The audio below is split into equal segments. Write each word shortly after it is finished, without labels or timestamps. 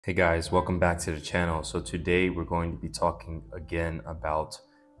Hey guys, welcome back to the channel. So today we're going to be talking again about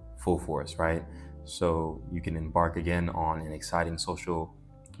full force, right? So you can embark again on an exciting social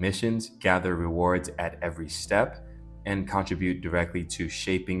missions, gather rewards at every step, and contribute directly to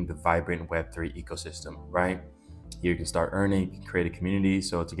shaping the vibrant Web3 ecosystem, right? Here you can start earning, you can create a community.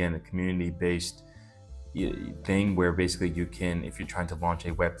 So it's again a community-based thing where basically you can, if you're trying to launch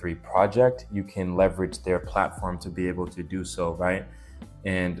a Web3 project, you can leverage their platform to be able to do so, right?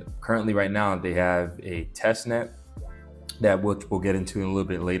 And currently right now they have a testnet that we'll get into a little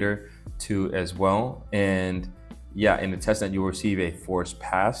bit later too as well. And yeah, in the testnet you'll receive a force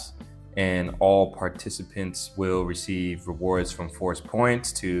pass, and all participants will receive rewards from force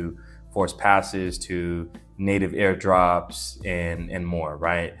points to force passes to native airdrops and more,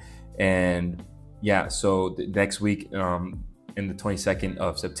 right? And yeah, so the next week in the 22nd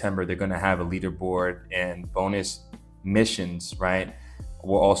of September they're going to have a leaderboard, and bonus missions, right,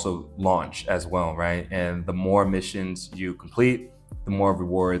 will also launch as well, right? And the more missions you complete, the more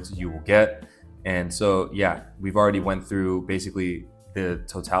rewards you will get. And so yeah, we've already went through basically the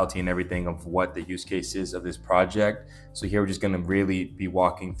totality and everything of what the use case is of this project. So here we're just going to really be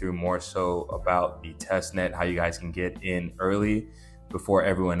walking through more so about the testnet, how you guys can get in early before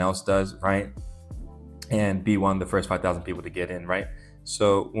everyone else does, right? And be one of the first 5,000 people to get in, right?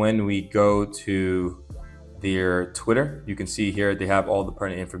 So when we go to their Twitter, you can see here they have all the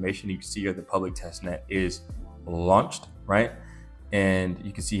pertinent information. You can see here the public testnet is launched, right? And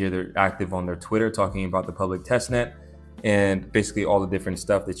you can see here they're active on their Twitter talking about the public testnet and basically all the different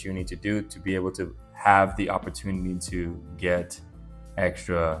stuff that you need to do to be able to have the opportunity to get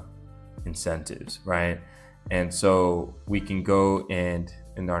extra incentives, right? And so we can go and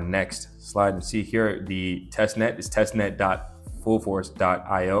in our next slide and see here the testnet is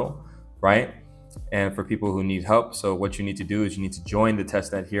testnet.fullforce.io, right? And for people who need help, so what you need to do is you need to join the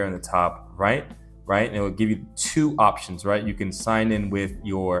testnet here on the top right, and it will give you two options, right? You can sign in with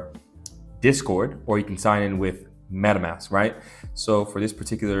your Discord or you can sign in with MetaMask, right? So for this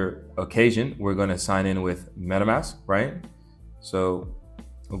particular occasion, we're going to sign in with MetaMask, right? So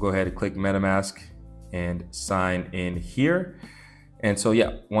we'll go ahead and click MetaMask and sign in here. And so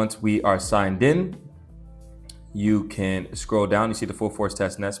yeah, once we are signed in, you can scroll down, you see the Full Force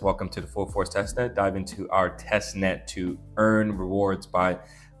Testnet. Welcome to the Full Force Testnet. Dive into our testnet to earn rewards by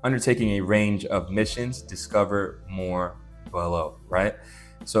undertaking a range of missions. Discover more below, right?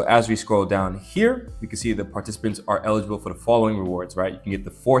 So as we scroll down here, we can see the participants are eligible for the following rewards, right? You can get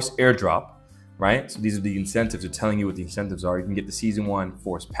the Force Airdrop, right? So these are the incentives. They're telling you what the incentives are. You can get the Season 1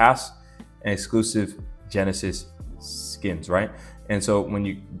 Force Pass and exclusive Genesis skins, right? And so when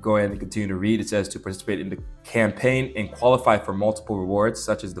you go ahead and continue to read, it says to participate in the campaign and qualify for multiple rewards,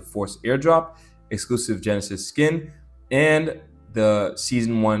 such as the Force Airdrop, exclusive Genesis skin, and the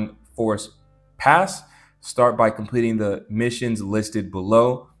Season 1 Force Pass. Start by completing the missions listed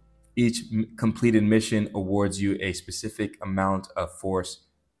below. Each completed mission awards you a specific amount of force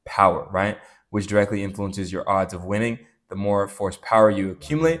power, right? Which directly influences your odds of winning. The more force power you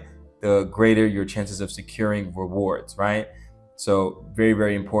accumulate, the greater your chances of securing rewards, right? So very,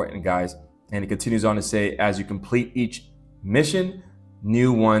 very important, guys. And it continues on to say, as you complete each mission,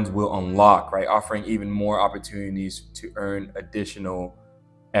 new ones will unlock, right? Offering even more opportunities to earn additional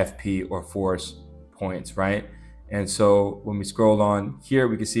FP or force points, right? And so when we scroll on here,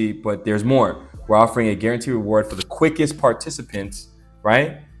 we can see, but there's more. We're offering a guaranteed reward for the quickest participants,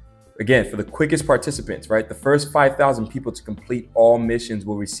 right? Again, for the quickest participants, right? The first 5,000 people to complete all missions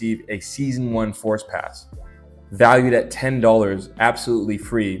will receive a Season 1 Force Pass, valued at $10, absolutely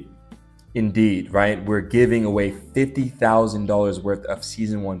free indeed, right? We're giving away $50,000 worth of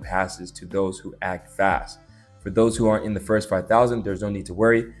Season 1 passes to those who act fast. For those who aren't in the first 5,000, there's no need to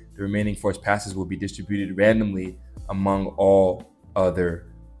worry. The remaining Force passes will be distributed randomly among all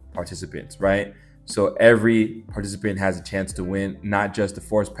other participants, right? So every participant has a chance to win, not just the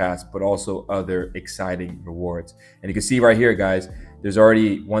Force Pass, but also other exciting rewards. And you can see right here, guys, there's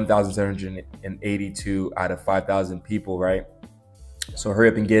already 1,782 out of 5,000 people, right? So hurry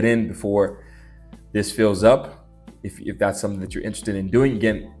up and get in before this fills up. If that's something that you're interested in doing.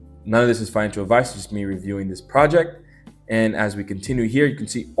 Again, none of this is financial advice, just me reviewing this project. And as we continue here, you can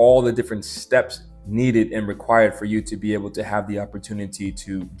see all the different steps needed and required for you to be able to have the opportunity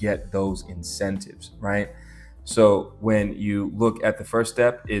to get those incentives, right? So when you look at the first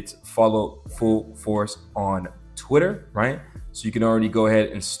step, it's follow Full Force on Twitter, right? So you can already go ahead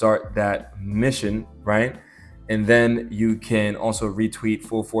and start that mission, right? And then you can also retweet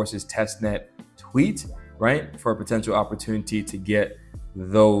Full Force's testnet tweet, right? For a potential opportunity to get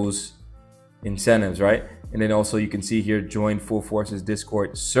those incentives, right? And then also you can see here, join Full Force's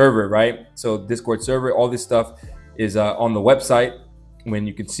Discord server, right? So Discord server, all this stuff is on the website. When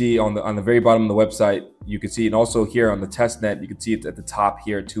you can see on the very bottom of the website, you can see, and also here on the testnet, you can see it at the top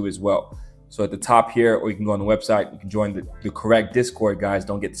here too as well. So at the top here, or you can go on the website, you can join the correct Discord, guys.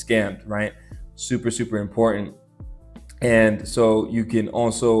 Don't get scammed, right? Super, super important. And so you can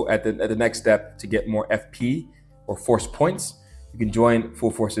also, at the next step, to get more FP or force points, you can join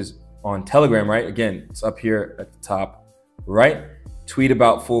Full Forces on Telegram, right? Again, it's up here at the top, right? Tweet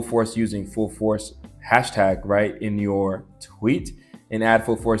about Full Force using Full Force hashtag, right, in your tweet, and add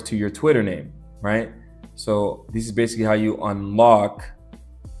Full Force to your Twitter name, right? So this is basically how you unlock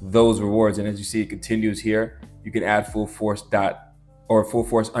those rewards. And as you see, it continues here. You can add Full Force _IO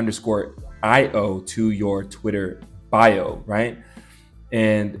to your Twitter bio, right?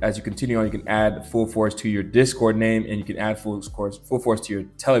 And as you continue on, you can add Full Force to your Discord name, and you can add Full Force to your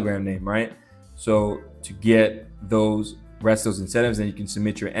Telegram name, right? So to get those rest of those incentives, then you can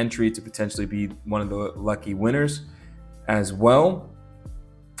submit your entry to potentially be one of the lucky winners as well.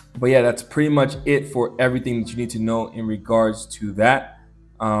 But yeah, that's pretty much it for everything that you need to know in regards to that.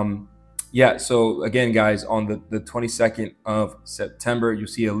 Yeah, so again, guys, on the 22nd of September, you'll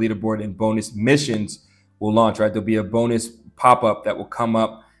see a leaderboard and bonus missions will launch, right? There'll be a bonus pop-up that will come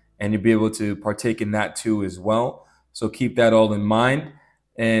up, and you'll be able to partake in that too as well. So keep that all in mind.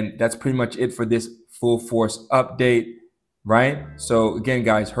 And that's pretty much it for this Full Force update, right? So again,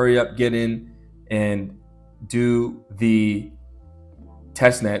 guys, hurry up, get in and do the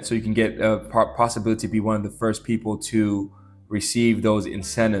testnet so you can get a possibility to be one of the first people to receive those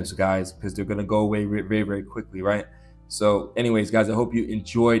incentives, guys, because they're going to go away very, very quickly, right? So anyways, guys, I hope you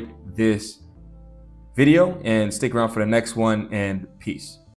enjoyed this video, and stick around for the next one, and peace.